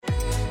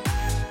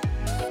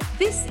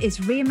This is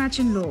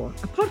Reimagine Law,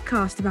 a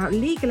podcast about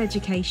legal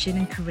education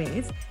and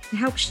careers to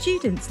help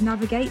students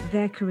navigate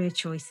their career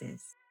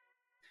choices.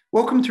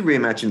 Welcome to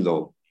Reimagine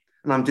Law,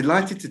 and I'm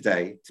delighted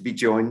today to be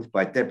joined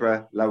by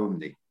Deborah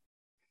Lawumney.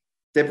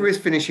 Deborah is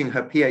finishing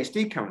her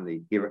PhD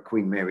currently here at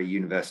Queen Mary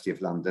University of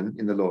London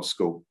in the Law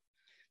School,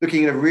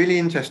 looking at a really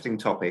interesting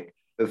topic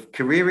of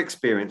career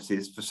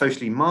experiences for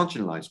socially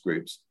marginalised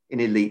groups in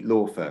elite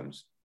law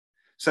firms.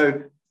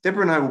 So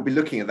Deborah and I will be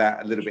looking at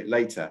that a little bit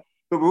later,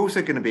 but we're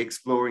also going to be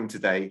exploring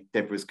today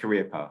Deborah's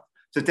career path.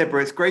 So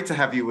Deborah, it's great to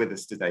have you with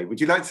us today. Would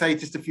you like to say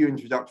just a few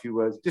introductory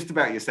words just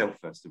about yourself,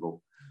 first of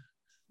all?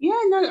 Yeah,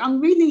 no, I'm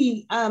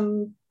really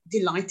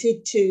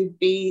delighted to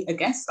be a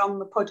guest on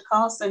the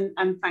podcast,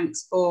 and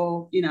thanks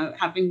for,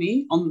 having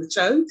me on the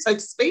show, so to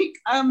speak.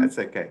 That's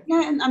okay.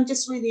 Yeah, and I'm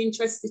just really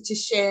interested to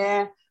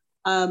share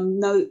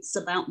notes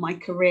about my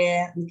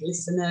career with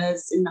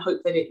listeners in the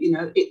hope that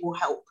it will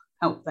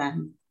help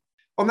them.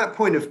 On that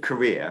point of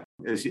career,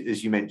 as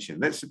you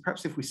mentioned, let's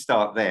perhaps if we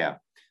start there,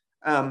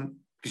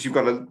 because you've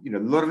got a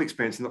lot of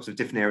experience in lots of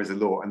different areas of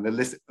law, and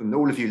and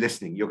all of you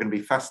listening, you're going to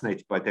be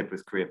fascinated by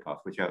Deborah's career path,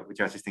 which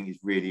I just think is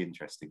really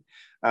interesting.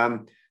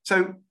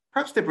 So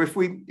perhaps Deborah,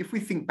 if we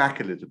think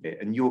back a little bit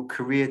and your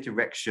career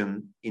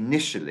direction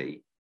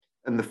initially,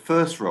 and the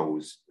first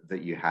roles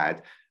that you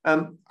had,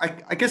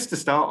 I guess to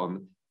start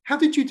on, how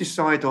did you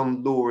decide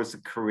on law as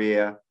a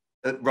career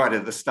right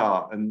at the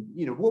start, and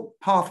what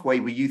pathway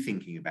were you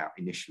thinking about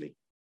initially?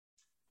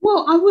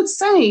 Well, I would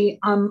say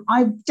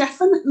I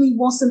definitely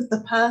wasn't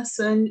the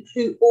person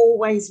who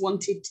always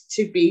wanted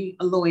to be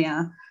a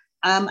lawyer.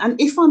 And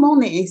if I'm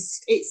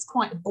honest, it's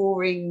quite a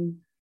boring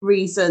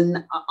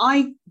reason.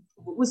 I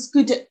was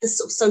good at the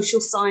sort of social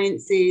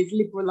sciences,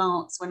 liberal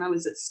arts when I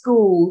was at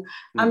school,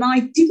 and I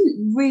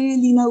didn't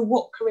really know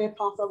what career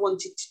path I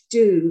wanted to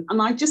do.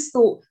 And I just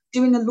thought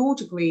doing a law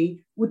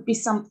degree would be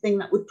something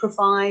that would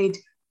provide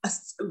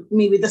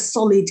me with a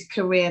solid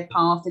career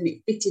path, and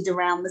it fitted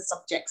around the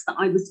subjects that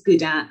I was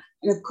good at.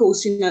 And of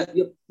course, your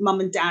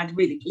mum and dad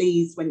really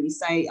pleased when you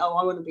say, "Oh,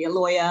 I want to be a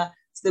lawyer."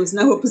 So there was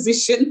no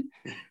opposition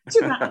to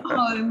that at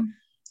home.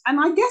 And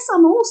I guess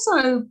I'm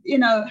also,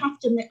 have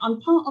to admit, I'm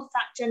part of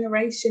that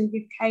generation who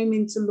came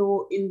into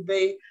law in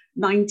the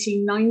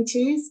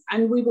 1990s,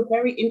 and we were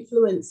very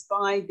influenced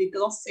by the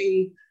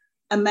glossy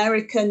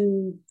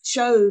American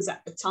shows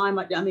at the time.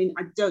 I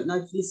don't know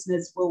if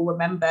listeners will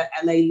remember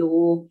LA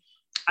Law.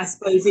 I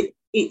suppose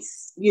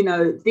it's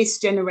this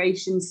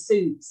generation's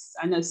Suits.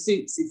 I know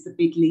Suits is the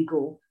big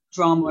legal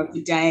drama of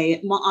the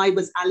day. I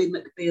was Ally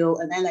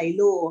McBeal and LA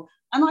Law.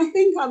 And I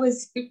think I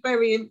was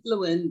very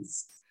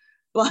influenced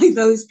by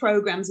those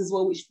programs as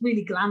well, which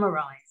really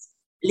glamorized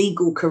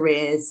legal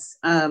careers.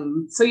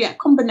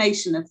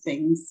 Combination of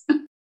things.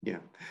 Yeah.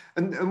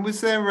 And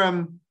was there,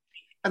 and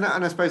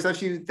I suppose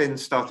as you then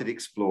started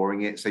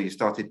exploring it, so you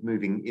started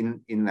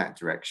moving in that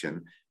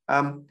direction,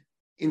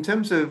 in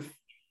terms of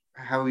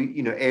how,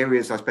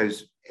 areas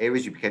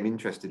you became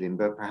interested in,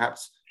 but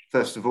perhaps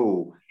first of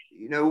all,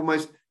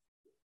 almost,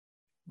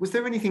 was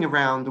there anything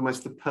around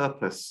almost the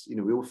purpose?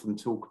 We often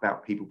talk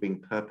about people being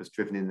purpose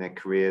driven in their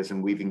careers,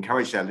 and we've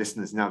encouraged our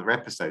listeners in other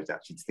episodes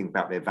actually to think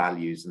about their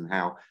values and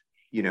how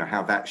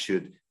that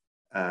should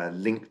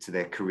link to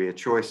their career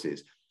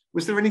choices.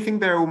 Was there anything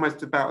there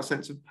almost about a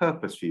sense of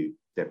purpose for you,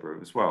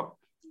 Deborah, as well?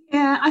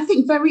 Yeah, I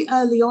think very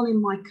early on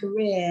in my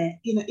career,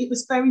 it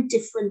was very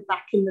different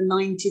back in the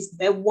 90s.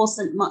 There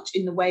wasn't much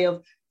in the way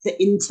of the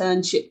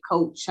internship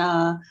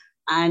culture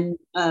and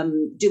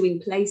doing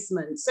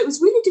placements. So it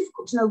was really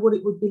difficult to know what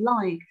it would be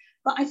like.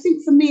 But I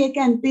think for me,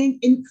 again, being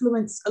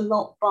influenced a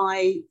lot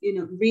by,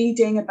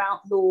 reading about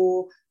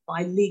law,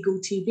 by legal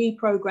TV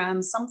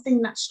programs,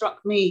 something that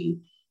struck me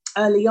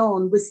early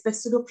on was the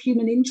sort of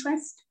human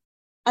interest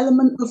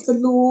element of the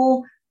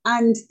law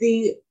and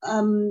the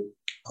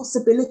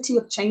possibility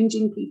of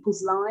changing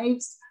people's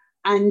lives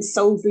and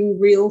solving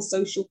real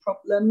social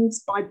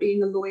problems by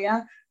being a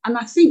lawyer. And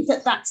I think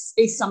that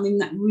is something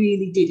that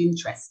really did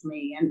interest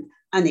me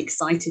and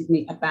excited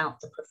me about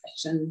the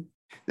profession.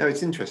 No,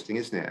 it's interesting,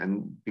 isn't it?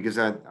 And because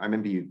I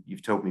remember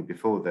you've told me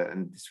before that,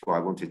 and this is what I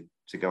wanted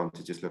to go on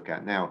to just look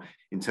at now,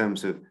 in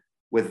terms of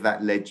whether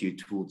that led you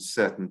towards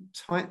certain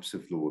types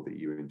of law that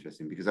you were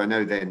interested in. Because I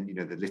know then,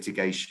 the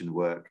litigation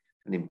work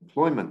and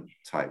employment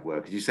type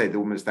work, as you say,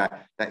 almost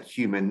that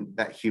human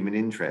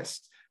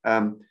interest.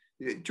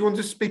 Do you want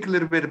to speak a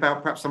little bit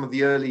about perhaps some of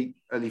the early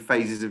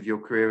phases of your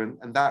career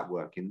and that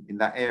work in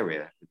that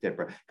area,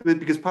 Deborah?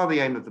 Because part of the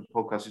aim of the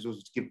podcast is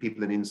also to give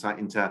people an insight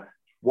into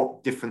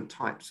what different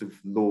types of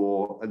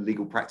law and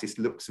legal practice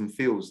looks and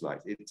feels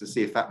like, to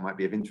see if that might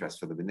be of interest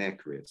for them in their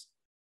careers.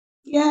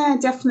 Yeah,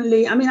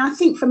 definitely. I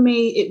think for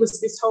me, it was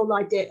this whole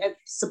idea of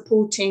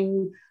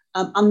supporting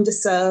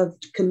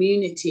underserved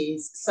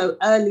communities. So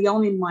early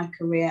on in my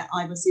career,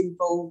 I was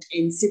involved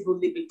in civil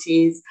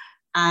liberties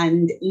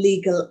and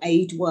legal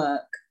aid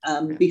work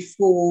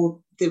before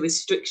the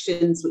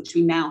restrictions, which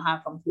we now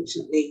have,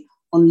 unfortunately,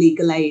 on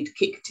legal aid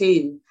kicked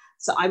in.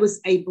 So I was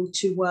able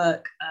to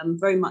work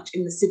very much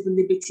in the civil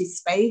liberties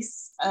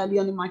space early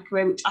on in my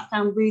career, which I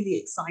found really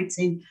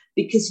exciting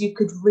because you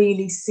could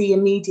really see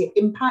immediate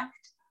impact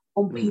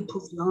on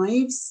people's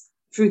lives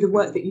through the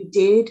work that you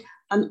did.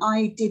 And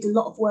I did a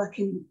lot of work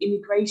in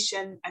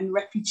immigration and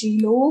refugee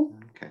law,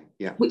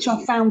 which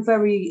I found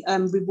very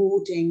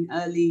rewarding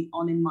early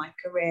on in my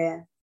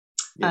career.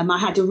 I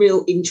had a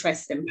real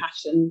interest and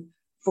passion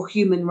for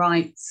human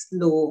rights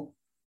law.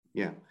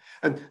 Yeah.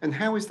 And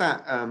how is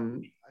that,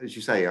 as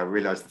you say, I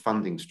realise the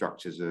funding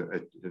structures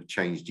have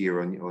changed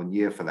year on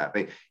year for that.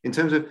 But in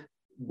terms of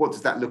what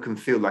does that look and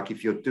feel like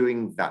if you're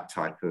doing that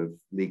type of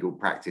legal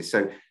practice?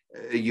 So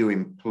are you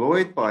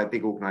employed by a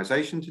big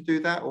organisation to do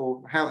that,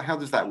 or how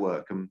does that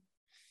work? At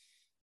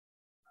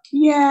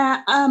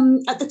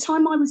the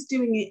time I was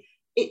doing it,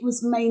 it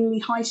was mainly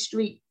high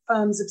street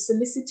firms of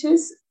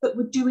solicitors that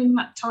were doing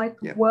that type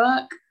of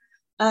work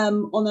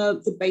on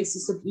the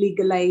basis of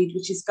legal aid,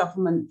 which is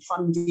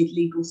government-funded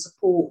legal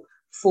support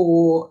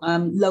for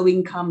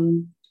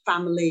low-income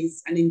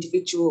families and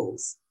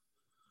individuals.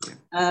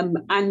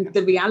 And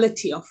the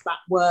reality of that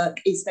work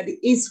is that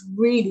it is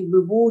really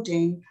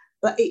rewarding,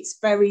 but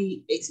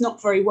it's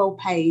not very well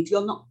paid.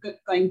 You're not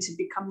going to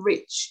become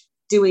rich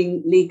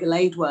doing legal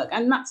aid work.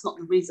 And that's not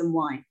the reason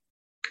why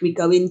we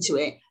go into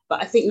it.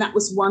 But I think that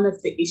was one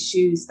of the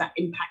issues that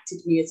impacted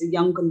me as a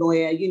younger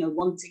lawyer,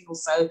 wanting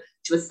also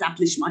to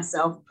establish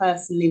myself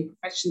personally and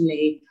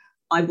professionally.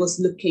 I was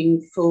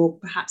looking for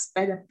perhaps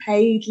better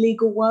paid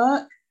legal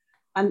work.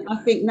 And I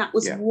think that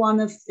was one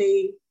of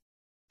the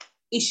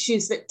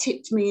issues that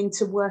tipped me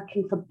into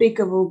working for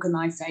bigger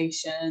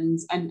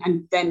organisations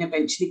and then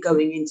eventually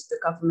going into the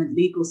government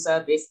legal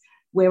service,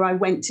 where I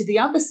went to the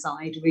other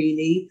side,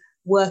 really,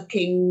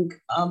 working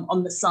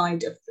on the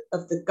side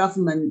of the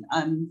government.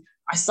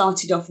 I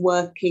started off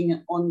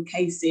working on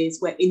cases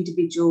where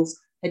individuals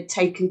had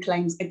taken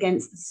claims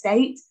against the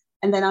state,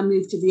 and then I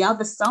moved to the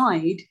other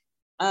side,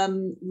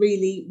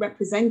 really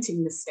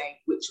representing the state,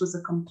 which was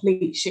a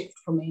complete shift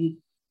for me.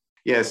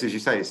 Yes, as you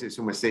say, it's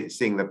almost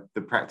seeing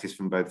the practice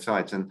from both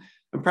sides. And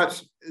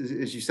perhaps,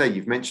 as you say,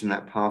 you've mentioned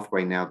that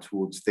pathway now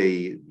towards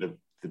the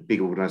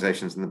big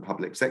organisations and the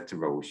public sector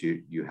roles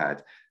you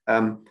had.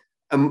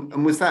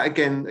 And was that,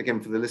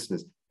 again for the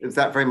listeners, was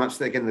that very much,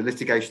 again, the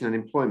litigation and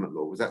employment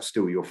law? Was that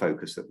still your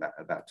focus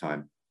at that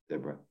time,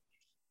 Deborah?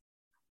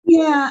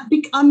 Yeah,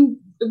 I'm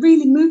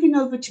really moving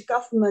over to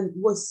government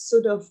was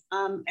sort of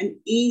an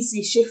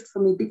easy shift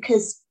for me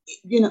because,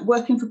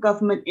 working for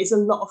government is a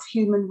lot of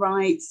human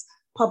rights,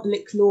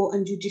 public law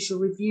and judicial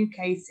review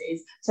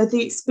cases. So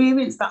the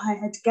experience that I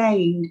had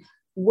gained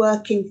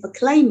working for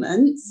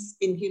claimants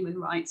in human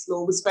rights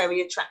law was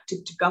very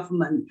attractive to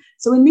government.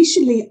 So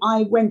initially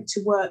I went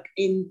to work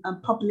in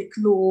public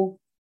law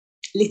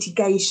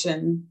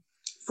litigation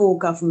for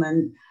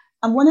government.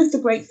 And one of the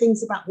great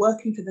things about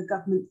working for the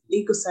government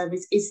legal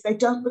service is they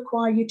don't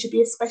require you to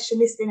be a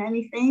specialist in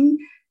anything.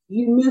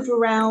 You move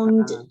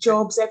around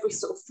jobs every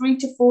sort of 3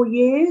 to 4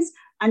 years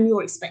and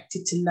you're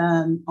expected to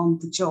learn on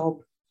the job.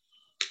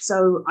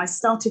 So I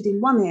started in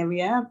one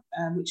area,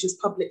 which was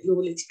public law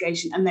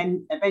litigation, and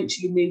then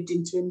eventually moved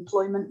into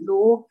employment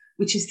law,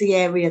 which is the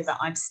area that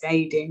I've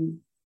stayed in.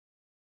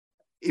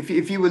 If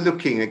you were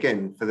looking,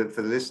 again, for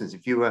the listeners,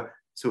 if you were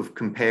sort of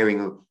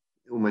comparing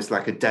almost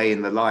like a day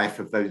in the life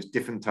of those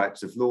different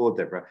types of law,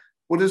 Deborah,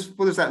 what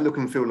does that look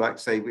and feel like,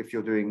 say, if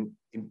you're doing,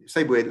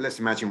 let's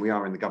imagine we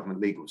are in the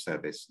government legal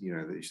service,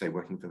 that you say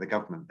working for the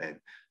government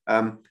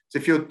then. So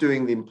if you're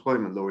doing the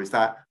employment law, is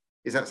that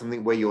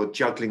something where you're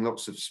juggling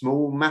lots of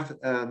small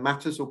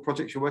matters or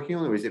projects you're working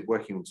on, or is it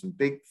working on some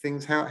big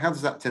things? How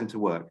does that tend to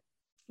work?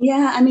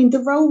 Yeah, I mean,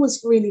 the role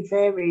was really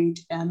varied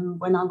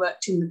when I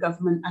worked in the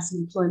government as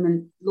an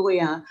employment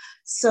lawyer.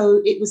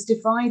 So it was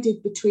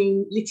divided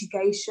between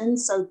litigation,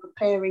 so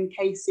preparing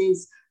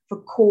cases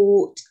for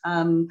court,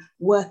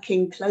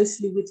 working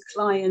closely with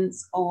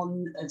clients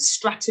on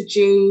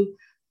strategy,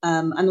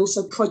 and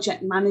also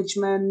project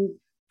management,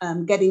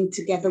 getting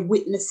together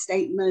witness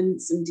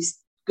statements and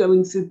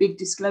going through big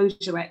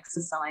disclosure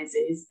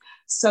exercises.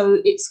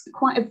 So it's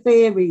quite a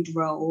varied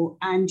role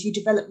and you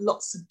develop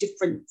lots of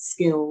different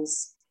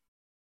skills.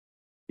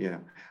 Yeah,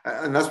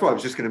 and that's what I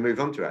was just going to move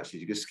on to,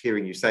 actually, just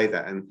hearing you say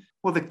that. And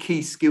what are the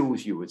key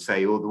skills you would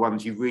say, or the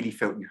ones you really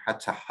felt you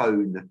had to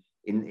hone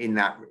in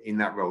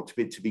that role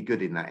to be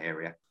good in that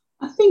area?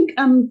 I think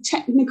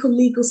technical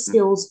legal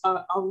skills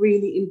are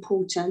really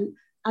important.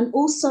 And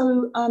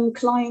also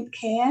client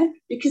care,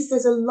 because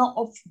there's a lot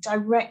of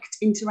direct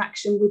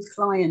interaction with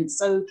clients.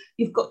 So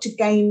you've got to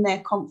gain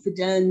their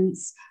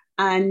confidence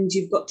and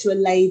you've got to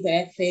allay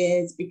their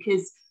fears,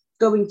 because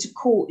going to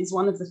court is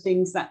one of the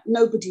things that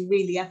nobody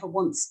really ever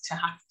wants to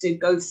have to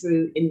go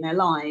through in their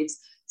lives.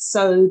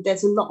 So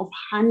there's a lot of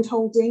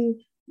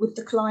hand-holding with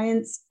the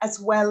clients, as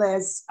well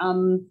as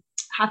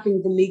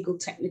having the legal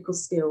technical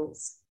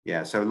skills.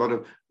 Yeah, so a lot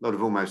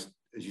of almost,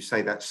 as you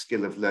say, that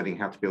skill of learning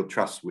how to build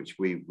trust, which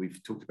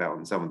we've talked about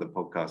on some of the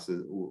podcasts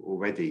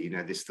already,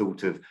 this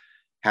thought of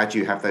how do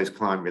you have those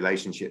client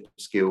relationship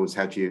skills?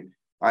 How do you,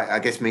 I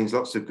guess, means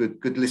lots of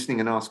good listening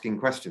and asking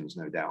questions,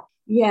 no doubt.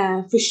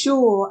 Yeah, for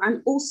sure.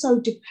 And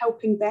also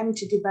helping them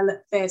to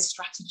develop their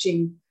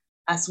strategy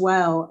as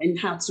well in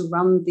how to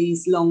run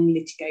these long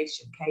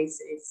litigation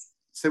cases.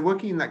 So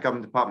working in that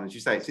government department, as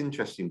you say, it's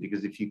interesting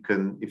because if you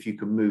can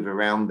move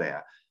around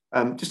there,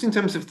 just in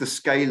terms of the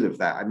scale of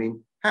that, I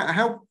mean,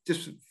 how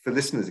just for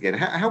listeners again,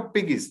 how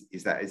big is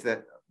that? Is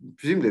that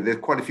presumably there's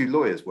quite a few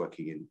lawyers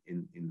working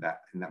in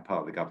that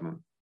part of the government?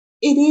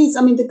 It is.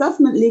 I mean, the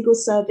government legal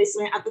service,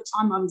 at the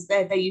time I was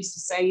there, they used to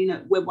say,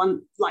 we're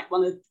one of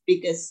the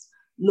biggest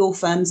law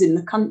firms in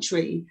the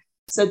country.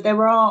 So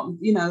there are,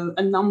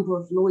 a number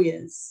of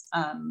lawyers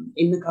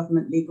in the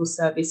government legal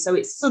service. So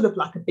it's sort of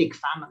like a big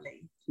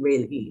family,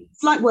 really.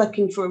 It's like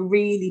working for a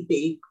really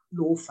big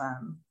law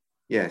firm.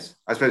 Yes,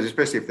 I suppose,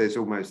 especially if there's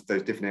almost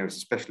those different areas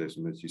of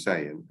specialism, as you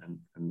say,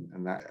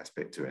 and that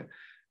aspect to it.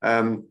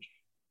 And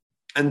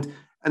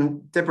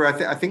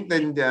Deborah, I think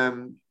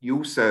then you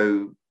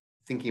also,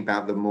 thinking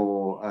about the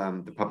more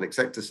the public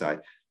sector side,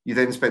 you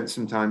then spent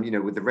some time,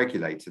 with the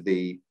regulator,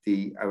 the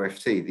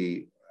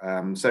OFT.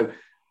 So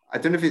I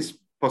don't know if it's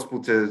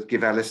possible to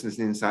give our listeners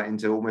an insight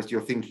into almost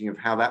your thinking of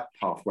how that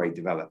pathway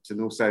developed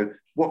and also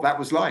what that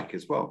was like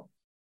as well.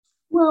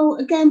 Well,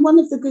 again, one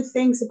of the good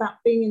things about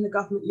being in the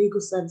government legal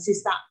service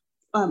is that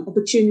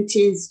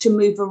opportunities to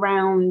move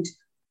around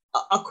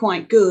are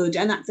quite good.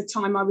 And at the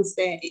time I was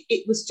there,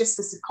 it was just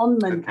a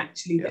secondment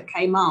that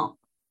came up.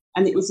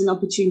 And it was an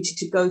opportunity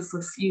to go for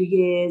a few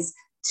years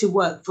to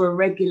work for a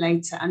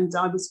regulator. And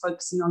I was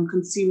focusing on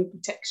consumer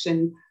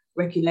protection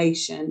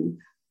regulation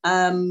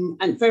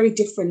and very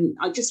different.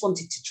 I just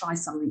wanted to try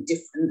something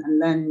different and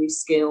learn new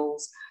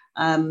skills.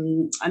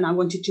 And I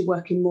wanted to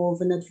work in more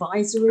of an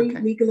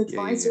legal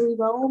advisory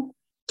role,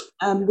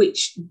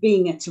 which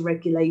being at a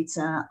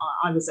regulator,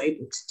 I was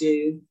able to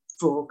do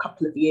for a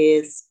couple of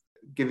years.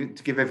 To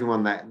give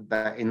everyone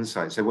that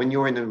insight. So when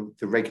you're in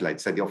the regulator,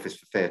 say the Office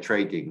for Fair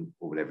Trading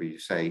or whatever you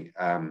say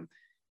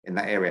in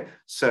that area,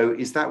 so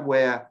is that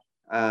where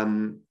are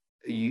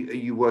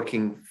you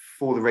working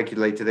for the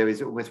regulator there?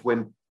 Is it almost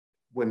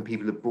when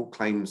people have brought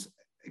claims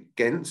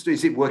against?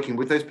 Is it working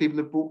with those people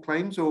who have brought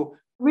claims, or?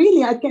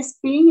 Really, I guess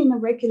being in a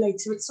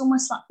regulator, it's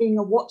almost like being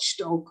a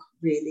watchdog,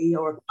 really,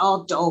 or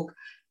our dog.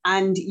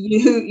 And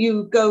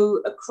you go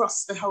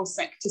across the whole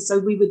sector. So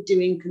we were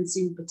doing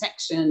consumer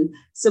protection.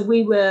 So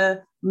we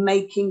were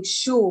making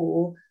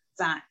sure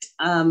that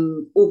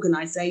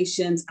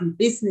organisations and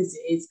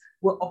businesses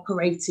were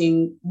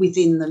operating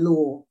within the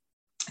law,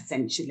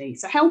 essentially.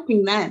 So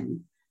helping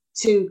them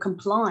to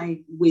comply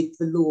with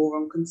the law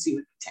on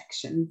consumer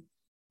protection.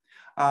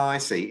 I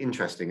see.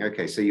 Interesting.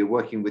 Okay, so you're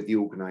working with the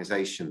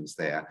organisations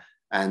there,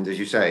 and as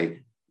you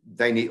say,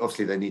 they need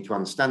to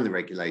understand the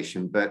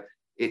regulation, but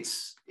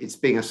it's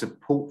being a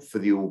support for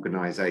the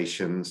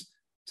organisations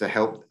to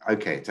help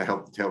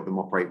them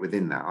operate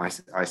within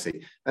that. I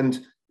see. And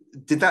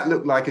did that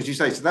look like, as you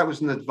say, so that was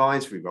an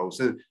advisory role.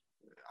 So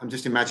I'm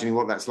just imagining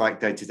what that's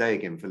like day to day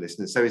again for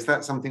listeners. So is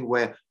that something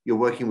where you're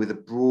working with a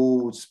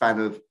broad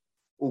span of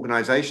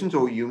organisations,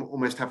 or you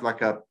almost have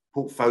like a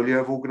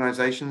portfolio of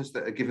organisations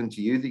that are given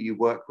to you that you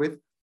work with?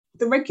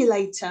 The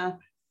regulator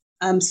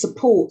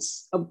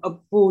supports a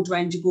broad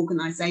range of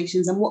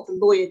organisations, and what the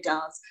lawyer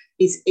does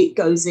is it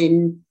goes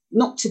in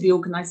not to the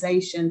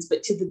organisations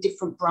but to the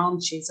different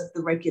branches of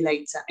the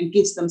regulator and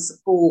gives them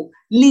support,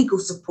 legal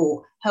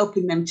support,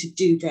 helping them to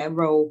do their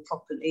role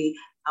properly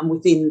and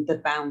within the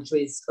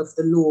boundaries of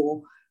the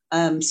law.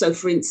 So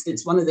for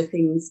instance, one of the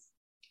things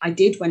I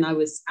did when I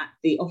was at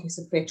the Office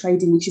of Fair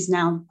Trading, which is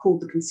now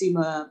called the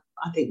Consumer,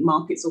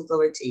 Markets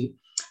Authority,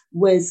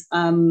 was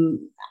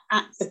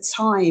at the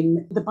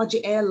time, the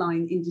budget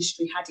airline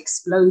industry had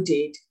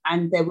exploded,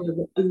 and there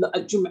were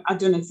I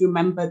don't know if you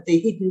remember the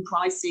hidden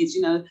prices,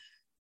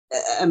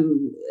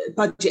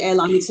 budget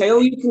airline would say, oh,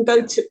 you can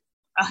go to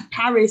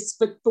Paris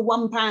for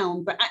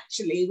 £1, but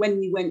actually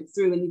when you went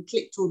through and you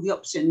clicked all the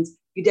options,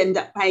 you'd end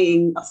up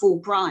paying a full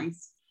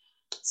price.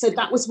 So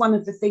that was one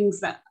of the things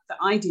that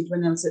I did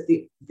when I was at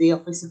the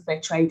Office of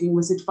Fair Trading,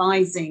 was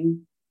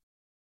advising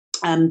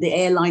the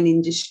airline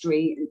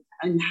industry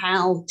and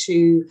how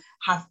to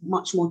have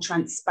much more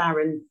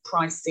transparent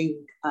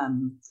pricing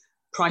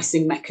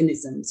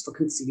mechanisms for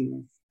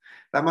consumers.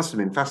 That must have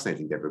been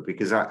fascinating, Deborah,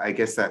 because I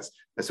guess that's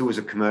always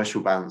a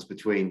commercial balance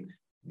between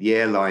the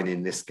airline,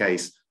 in this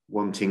case,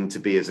 wanting to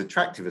be as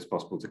attractive as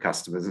possible to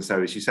customers, and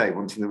so, as you say,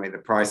 wanting to make the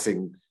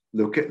pricing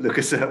look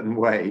a certain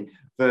way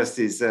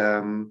versus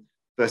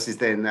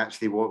then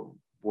actually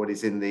what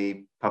is in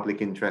the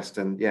public interest,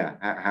 and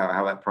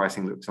how that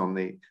pricing looks on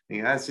the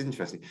thing. That's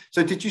interesting.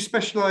 So did you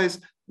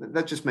specialize?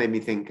 That just made me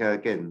think,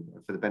 again,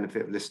 for the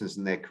benefit of listeners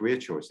and their career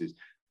choices,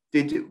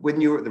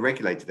 when you were at the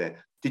regulator there,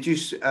 did you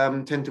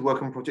tend to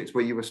work on projects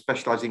where you were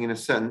specializing in a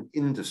certain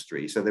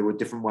industry? So there were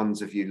different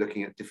ones of you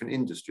looking at different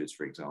industries,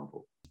 for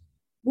example?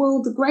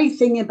 Well, the great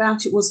thing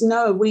about it was,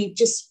 no, we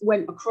just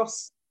went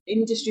across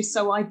industry.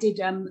 So I did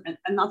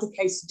another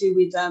case to do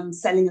with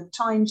selling of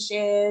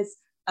timeshares,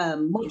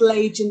 model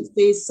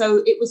agencies.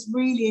 So it was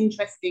really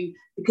interesting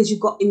because you've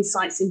got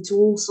insights into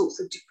all sorts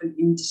of different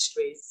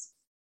industries.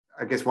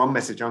 I guess one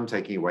message I'm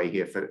taking away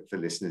here for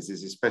listeners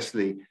is,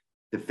 especially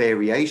the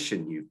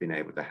variation you've been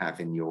able to have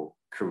in your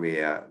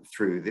career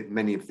through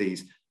many of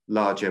these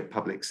larger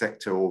public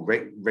sector or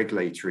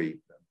regulatory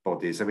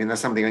bodies. I mean,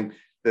 that's something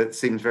that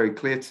seems very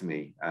clear to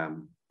me,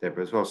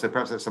 Deborah, as well. So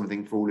perhaps that's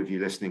something for all of you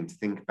listening to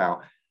think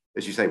about,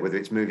 as you say, whether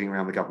it's moving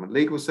around the government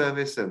legal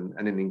service and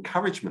an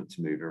encouragement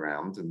to move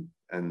around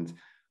and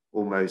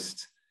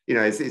almost, you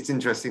know, it's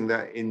interesting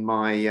that in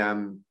my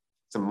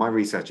some of my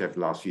research over the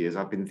last few years,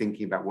 I've been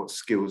thinking about what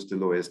skills do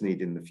lawyers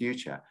need in the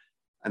future.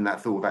 And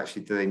that thought of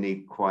actually, do they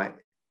need quite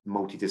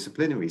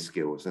multidisciplinary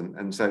skills?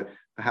 And so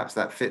perhaps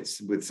that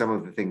fits with some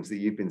of the things that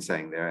you've been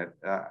saying there.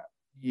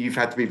 You've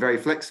had to be very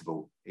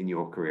flexible in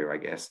your career, I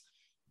guess.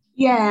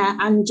 Yeah,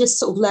 and just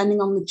sort of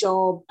learning on the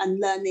job and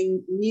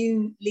learning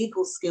new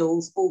legal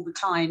skills all the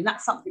time.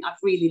 That's something I've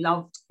really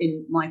loved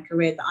in my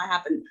career, that I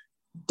haven't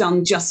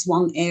done just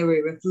one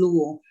area of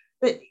law.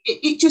 But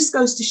it just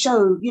goes to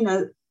show, you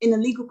know, in a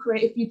legal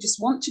career, if you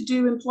just want to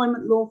do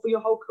employment law for your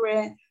whole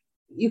career,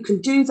 you can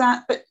do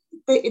that. But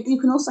you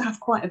can also have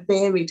quite a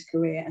varied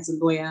career as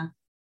a lawyer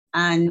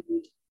and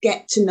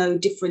get to know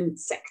different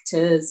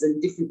sectors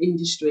and different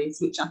industries,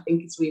 which I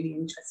think is really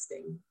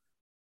interesting.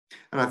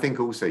 And I think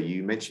also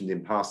you mentioned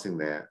in passing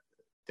there,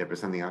 Deborah,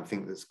 something I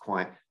think that's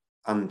quite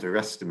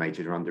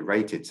underestimated or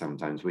underrated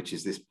sometimes, which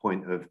is this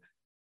point of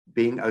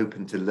being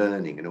open to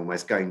learning and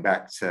almost going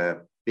back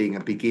to being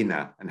a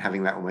beginner and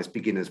having that almost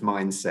beginner's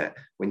mindset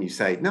when you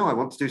say, no, I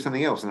want to do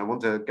something else and I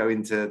want to go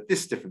into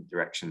this different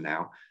direction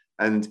now.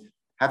 And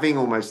having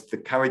almost the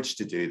courage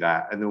to do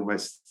that and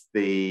almost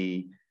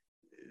the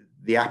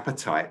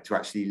appetite to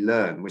actually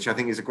learn, which I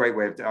think is a great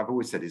way of, I've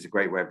always said is a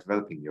great way of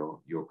developing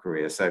your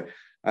career. So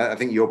I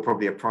think you're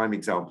probably a prime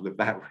example of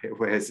that,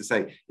 where, as I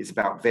say, it's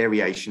about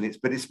variation,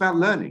 but it's about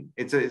learning.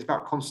 It's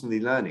about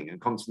constantly learning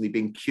and constantly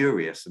being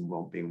curious and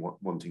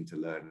wanting to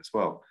learn as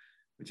well,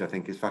 which I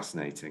think is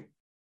fascinating.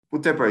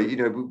 Well, Deborah, you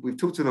know, we've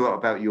talked a lot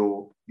about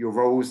your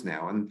roles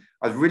now, and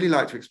I'd really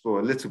like to explore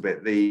a little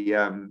bit the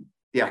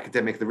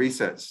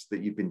research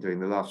that you've been doing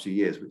the last few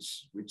years,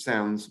 which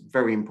sounds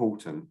very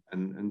important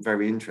and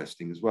very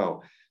interesting as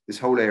well. This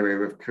whole area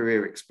of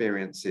career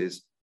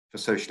experiences for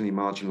socially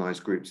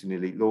marginalised groups in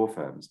elite law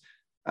firms.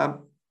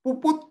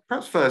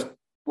 Perhaps first,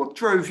 what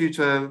drove you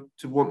to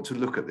want to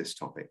look at this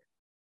topic?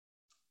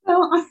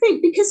 Well, I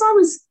think because I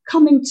was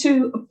coming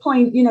to a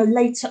point, you know,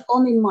 later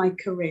on in my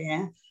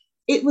career,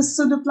 it was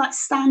sort of like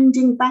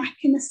standing back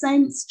in a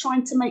sense,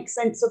 trying to make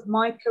sense of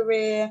my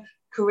career,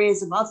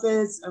 careers of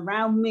others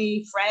around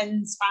me,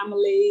 friends,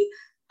 family.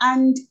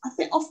 And I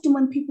think often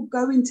when people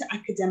go into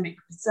academic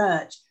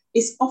research,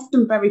 it's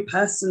often very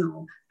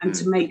personal and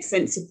to make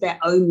sense of their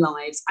own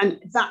lives. And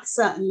that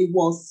certainly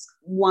was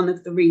one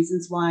of the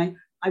reasons why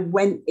I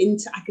went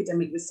into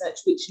academic research,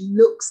 which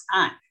looks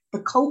at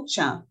the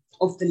culture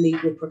of the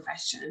legal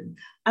profession.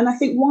 And I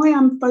think why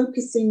I'm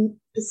focusing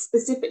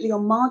specifically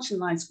on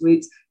marginalised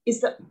groups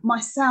is that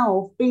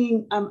myself,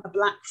 being a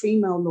Black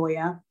female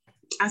lawyer,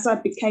 as I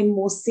became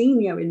more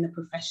senior in the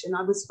profession,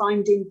 I was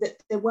finding that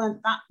there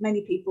weren't that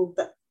many people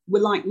that were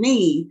like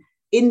me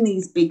in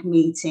these big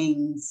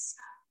meetings,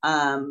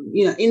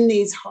 you know, in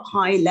these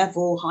high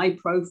level, high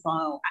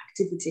profile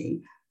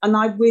activity. And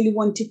I really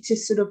wanted to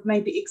sort of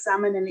maybe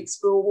examine and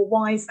explore, well,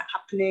 why is that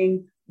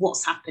happening?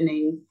 What's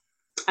happening?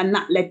 And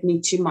that led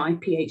me to my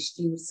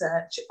PhD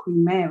research at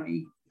Queen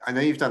Mary. I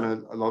know you've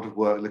done a lot of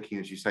work looking,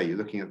 as you say, you're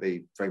looking at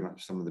very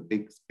much some of the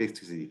big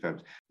city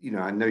firms. You know,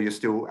 I know you're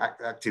still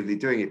actively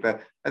doing it,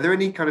 but are there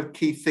any kind of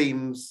key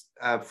themes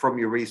from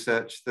your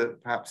research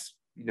that perhaps,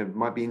 you know,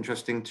 might be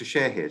interesting to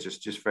share here,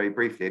 just very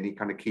briefly? Any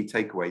kind of key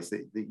takeaways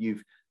that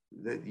you've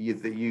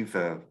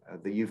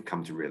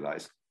come to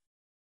realise?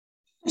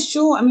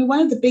 Sure. I mean,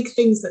 one of the big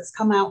things that's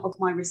come out of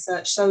my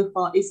research so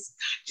far is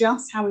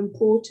just how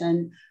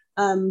important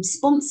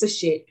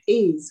sponsorship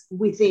is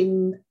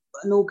within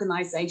an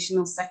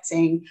organisational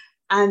setting,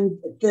 and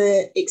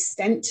the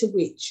extent to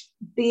which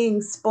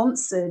being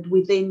sponsored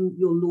within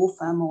your law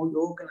firm or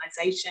your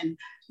organisation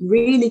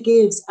really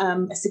gives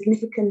a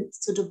significant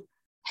sort of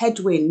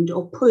headwind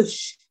or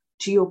push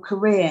to your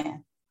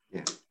career.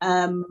 Yeah.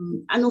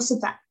 And also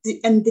that,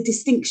 and the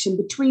distinction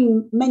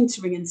between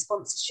mentoring and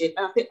sponsorship.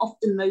 And I think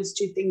often those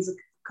two things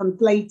are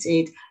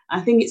conflated.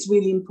 I think it's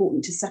really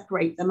important to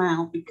separate them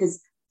out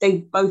because they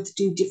both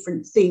do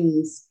different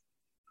things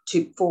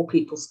for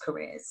people's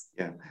careers.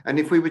 Yeah, and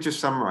if we were just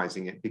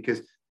summarising it,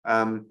 because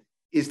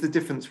is the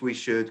difference we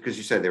should, because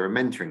you said there are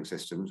mentoring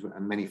systems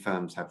and many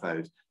firms have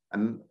those,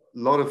 and a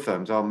lot of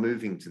firms are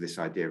moving to this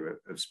idea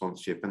of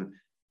sponsorship. And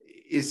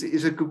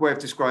is a good way of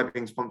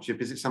describing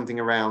sponsorship, is it something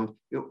around,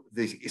 you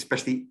know,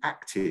 especially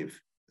active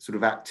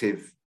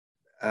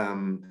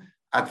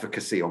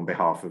advocacy on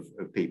behalf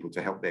of people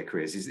to help their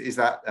careers? Is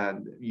that,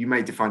 you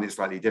may define it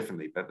slightly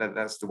differently, but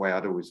that's the way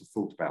I'd always have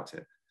thought about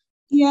it.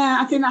 Yeah,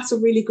 I think that's a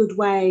really good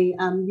way.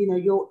 You know,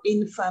 your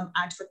in-firm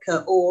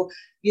advocate, or,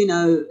 you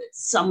know,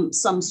 some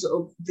sort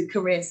of the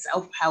career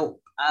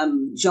self-help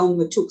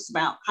genre talks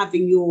about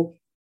having your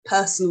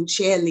personal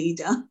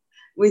cheerleader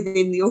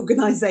within the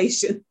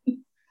organisation.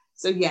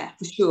 So yeah,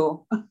 for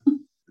sure.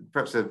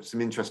 perhaps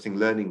some interesting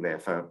learning there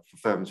for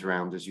firms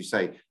around, as you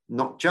say,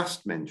 not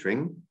just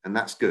mentoring, and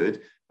that's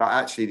good, but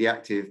actually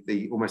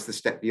almost the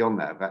step beyond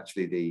that of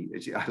actually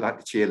I like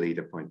the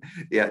cheerleader point,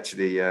 the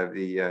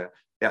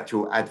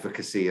actual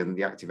advocacy and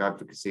the active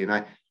advocacy. And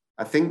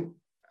I think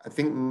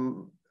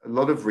a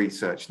lot of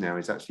research now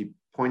is actually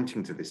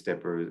pointing to this,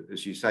 Deborah,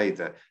 as you say,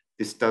 that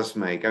this does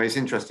make, I mean, it's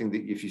interesting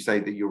that if you say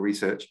that your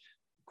research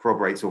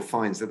corroborates or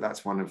finds that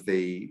that's one of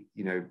the,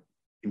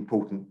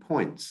 important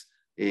points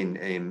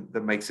in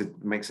that makes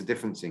a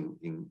difference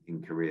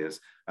in careers.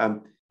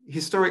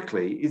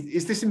 Historically,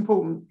 is this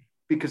important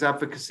because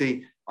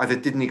advocacy either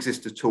didn't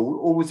exist at all,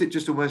 or was it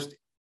just almost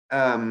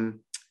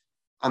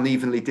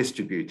unevenly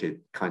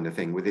distributed kind of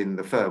thing within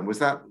the firm? Was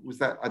that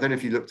I don't know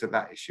if you looked at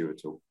that issue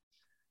at all.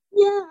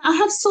 Yeah, I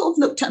have sort of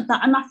looked at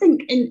that, and I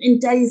think in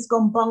days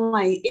gone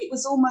by, it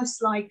was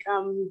almost like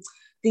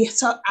the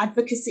sort of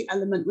advocacy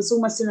element was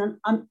almost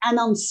an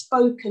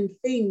unspoken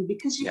thing,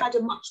 because you had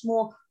a much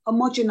more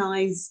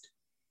homogenized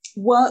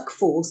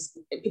workforce,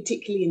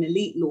 particularly in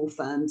elite law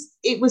firms.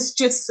 It was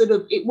just sort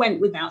of, it went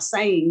without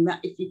saying that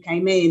if you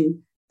came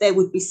in, there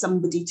would be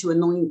somebody to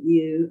anoint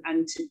you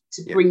and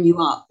to bring you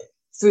up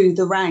through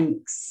the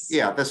ranks.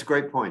 Yeah, that's a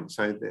great point.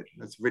 So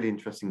that's a really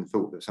interesting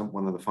thought, that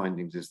one of the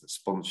findings is that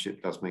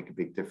sponsorship does make a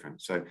big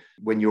difference. So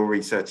when your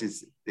research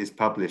is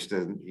published,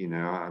 and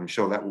I'm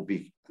sure that will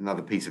be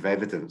another piece of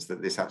evidence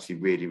that this actually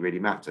really, really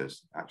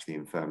matters actually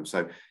in firms.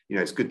 So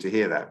it's good to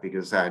hear that,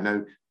 because I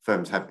know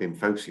firms have been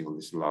focusing on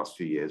this the last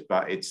few years,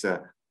 but it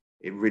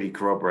really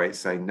corroborates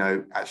saying,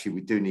 no, actually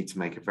we do need to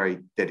make a very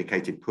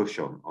dedicated push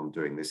on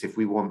doing this if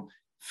we want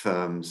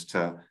firms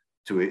to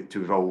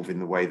evolve in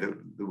the way that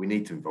we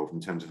need to evolve,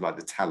 in terms of like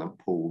the talent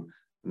pool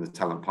and the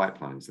talent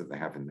pipelines that they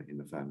have in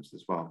the firms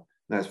as well.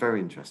 No, it's very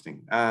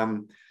interesting.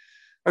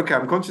 Okay,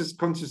 I'm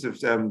conscious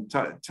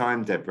of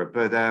time, Deborah,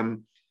 but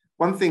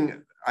one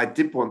thing I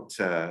did want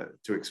to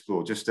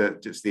explore just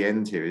the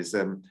end here is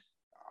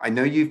I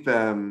know you've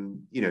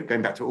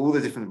going back to all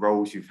the different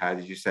roles you've had,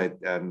 as you said,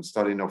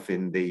 starting off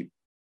in the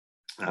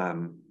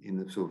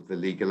sort of the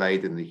legal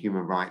aid and the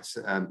human rights,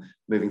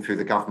 moving through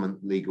the government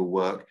legal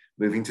work,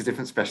 moving to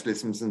different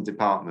specialisms and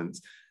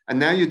departments. And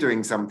now you're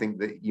doing something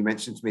that you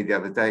mentioned to me the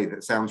other day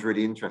that sounds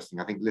really interesting.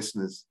 I think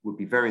listeners would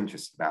be very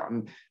interested about.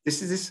 And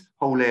this is this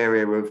whole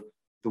area of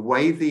the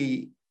way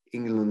the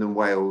England and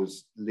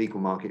Wales legal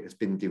market has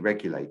been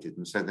deregulated.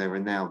 And so there are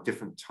now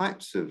different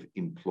types of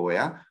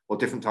employer or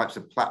different types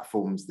of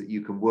platforms that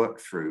you can work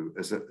through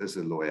as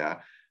a lawyer.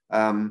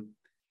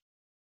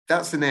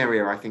 That's an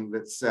area I think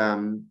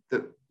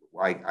that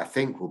I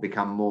think will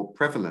become more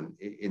prevalent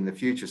in the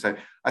future. So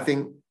I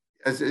think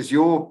as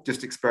you're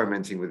just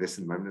experimenting with this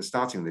at the moment and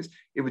starting this,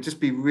 it would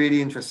just be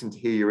really interesting to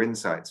hear your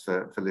insights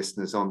for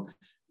listeners on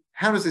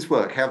how does this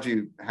work?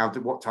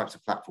 What types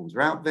of platforms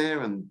are out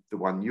there, and the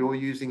one you're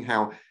using,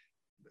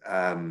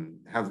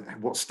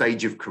 what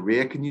stage of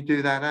career can you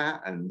do that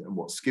at, and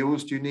what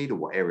skills do you need, or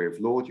what area of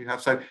law do you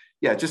have? So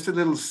yeah, just a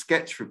little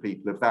sketch for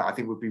people of that I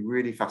think would be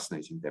really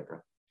fascinating,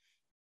 Deborah.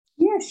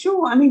 Yeah,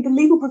 sure. I mean, the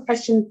legal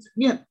profession,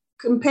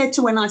 compared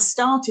to when I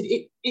started,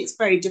 it's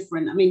very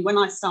different. I mean, when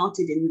I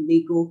started in the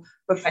legal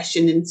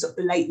profession in sort of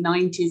the late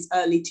 90s,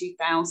 early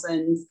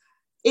 2000s,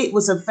 it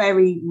was a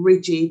very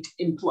rigid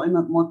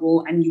employment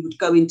model, and you would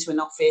go into an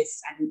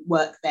office and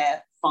work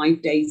there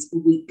 5 days a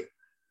week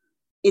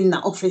in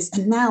that office.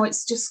 And now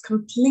it's just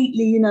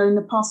completely, in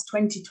the past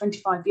 20,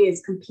 25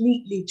 years,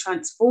 completely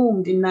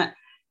transformed, in that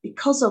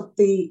because of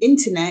the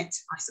internet,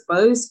 I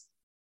suppose,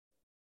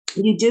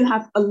 you do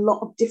have a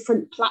lot of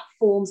different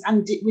platforms,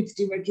 and with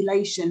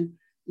deregulation,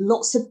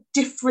 lots of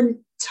different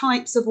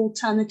types of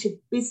alternative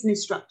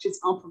business structures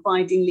are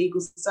providing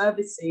legal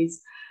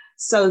services.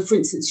 So, for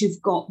instance,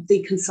 you've got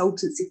the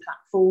consultancy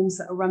platforms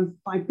that are run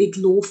by big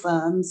law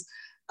firms.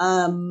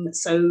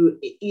 So,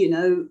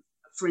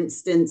 for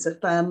instance, a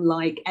firm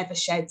like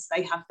Eversheds,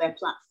 they have their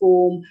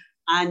platform,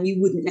 and you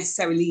wouldn't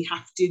necessarily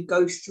have to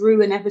go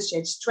through an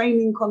Eversheds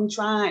training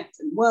contract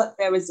and work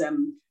there as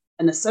an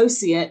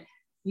associate.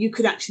 You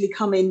could actually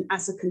come in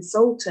as a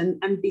consultant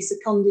and be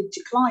seconded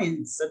to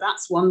clients. So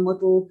that's one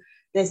model.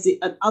 There's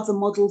other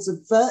models of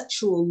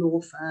virtual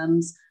law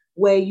firms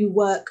where you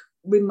work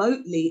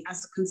remotely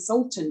as a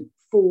consultant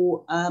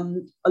for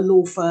a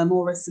law firm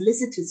or a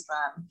solicitor's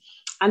firm.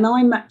 And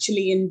I'm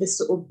actually in the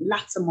sort of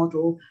latter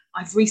model.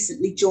 I've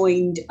recently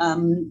joined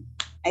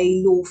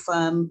a law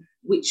firm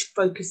which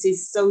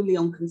focuses solely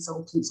on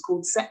consultants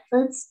called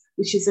Setfords,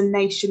 which is a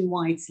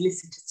nationwide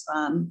solicitors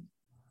firm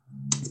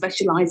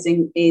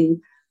specialising in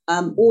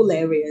all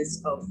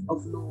areas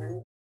of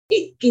law.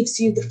 It gives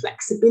you the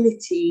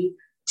flexibility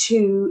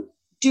to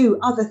do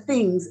other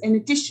things in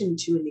addition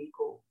to a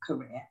legal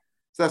career.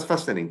 So that's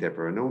fascinating,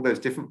 Deborah, and all those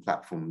different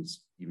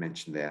platforms you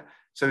mentioned there.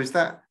 So is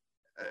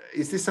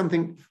this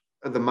something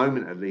at the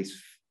moment, at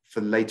least,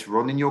 for later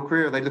on in your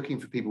career? Are they looking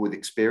for people with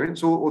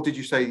experience, or did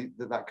you say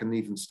that can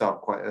even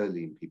start quite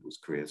early in people's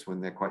careers when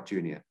they're quite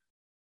junior?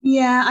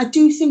 Yeah, I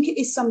do think it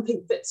is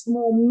something that's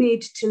more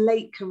mid to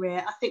late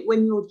career. I think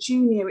when you're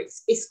junior,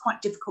 it's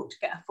quite difficult to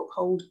get a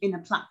foothold in a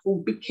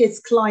platform because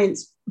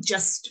clients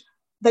just,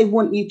 they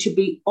want you to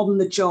be on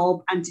the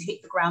job and to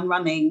hit the ground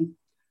running.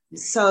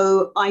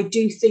 So I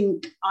do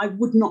think I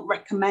would not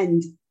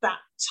recommend that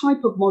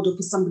type of model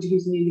for somebody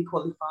who's newly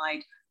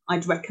qualified.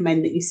 I'd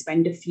recommend that you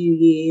spend a few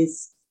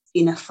years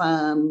in a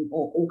firm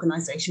or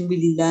organisation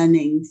really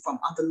learning from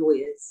other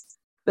lawyers.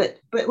 But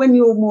when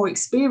you're more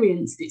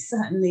experienced, it's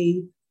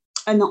certainly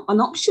an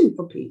option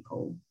for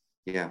people.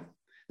 Yeah,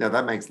 no,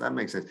 that makes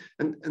sense.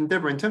 And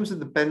Deborah, in terms of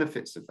the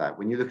benefits of that,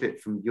 when you look at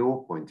it from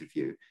your point of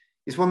view,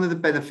 is one of the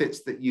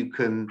benefits that you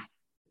can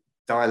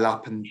dial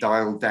up and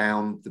dial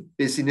down the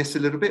busyness a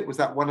little bit? Was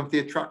that one of the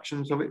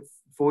attractions of it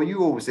for you,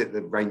 or was it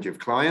the range of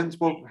clients?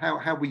 Well,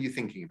 how were you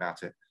thinking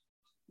about it?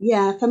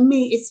 Yeah, for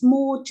me, it's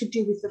more to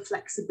do with the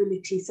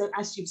flexibility. So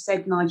as you've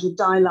said, Nigel,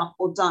 dial up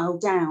or dial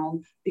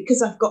down,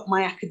 because I've got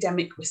my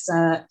academic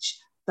research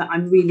that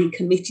I'm really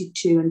committed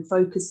to and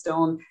focused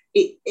on,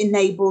 it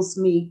enables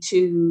me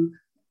to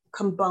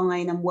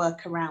combine and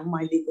work around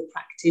my legal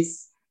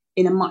practice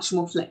in a much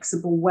more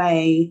flexible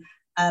way.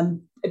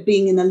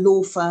 Being in a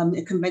law firm,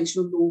 a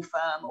conventional law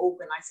firm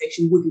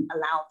organisation wouldn't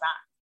allow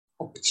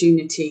that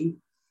opportunity.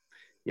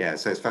 Yeah,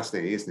 so it's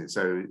fascinating, isn't it?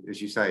 So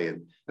as you say,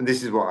 and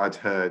this is what I'd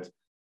heard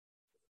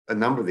a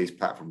number of these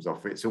platforms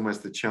offer, it's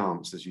almost the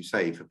chance, as you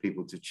say, for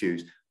people to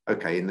choose,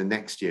 okay, in the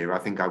next year, I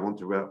think I want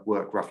to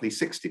work roughly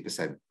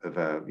 60% of,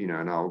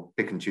 and I'll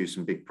pick and choose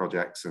some big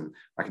projects and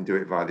I can do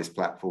it via this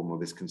platform or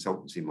this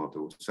consultancy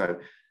model. So,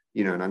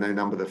 and I know a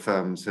number of the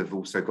firms have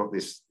also got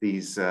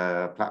these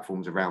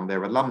platforms around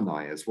their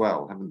alumni as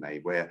well, haven't they?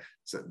 Where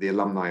the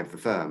alumni of the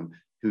firm,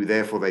 who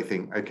therefore they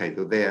think, okay,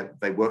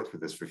 they worked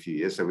with us for a few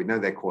years, so we know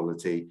their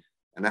quality,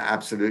 and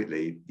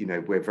absolutely,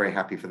 we're very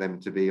happy for them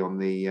to be on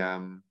the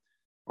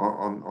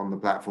on the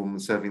platform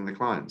and serving the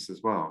clients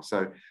as well.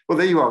 So, well,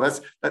 there you are. That's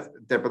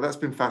Deborah. That's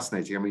been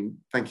fascinating. I mean,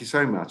 thank you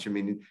so much. I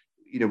mean,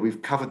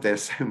 we've covered there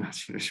so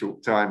much in a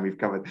short time. We've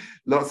covered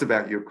lots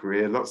about your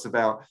career, lots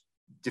about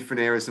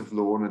different areas of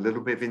law, and a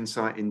little bit of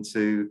insight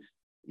into,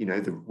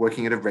 the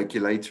working at a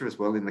regulator as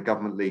well in the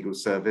government legal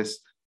service,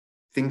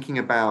 thinking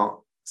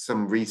about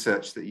some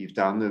research that you've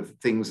done of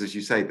things, as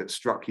you say, that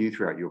struck you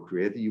throughout your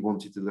career that you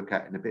wanted to look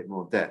at in a bit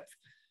more depth.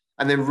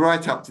 And then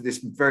right up to this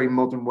very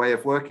modern way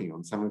of working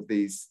on some of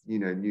these,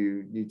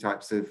 new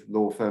types of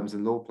law firms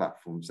and law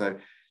platforms. So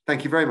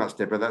thank you very much,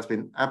 Deborah. That's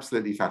been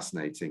absolutely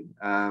fascinating.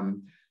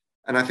 And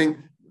I think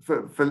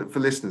for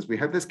listeners, we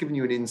hope that's given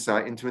you an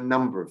insight into a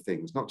number of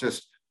things, not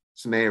just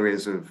some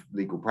areas of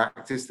legal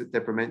practice that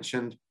Deborah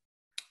mentioned,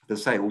 but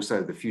say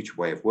also the future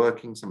way of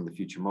working, some of the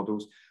future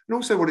models, and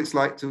also what it's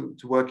like to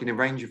work in a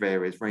range of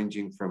areas,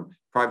 ranging from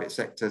private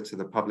sector to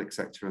the public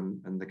sector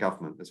and the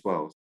government as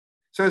well.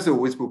 So as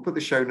always, we'll put the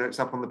show notes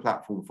up on the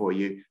platform for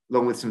you,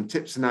 along with some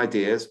tips and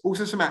ideas,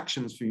 also some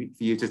actions for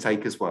you to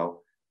take as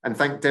well. And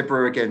thank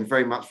Deborah again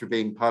very much for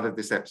being part of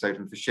this episode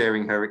and for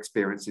sharing her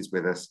experiences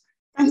with us.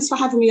 Thanks for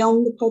having me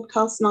on the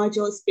podcast,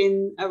 Nigel. It's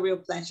been a real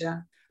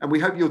pleasure. And we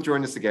hope you'll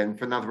join us again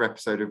for another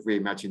episode of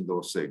Reimagined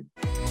Law soon.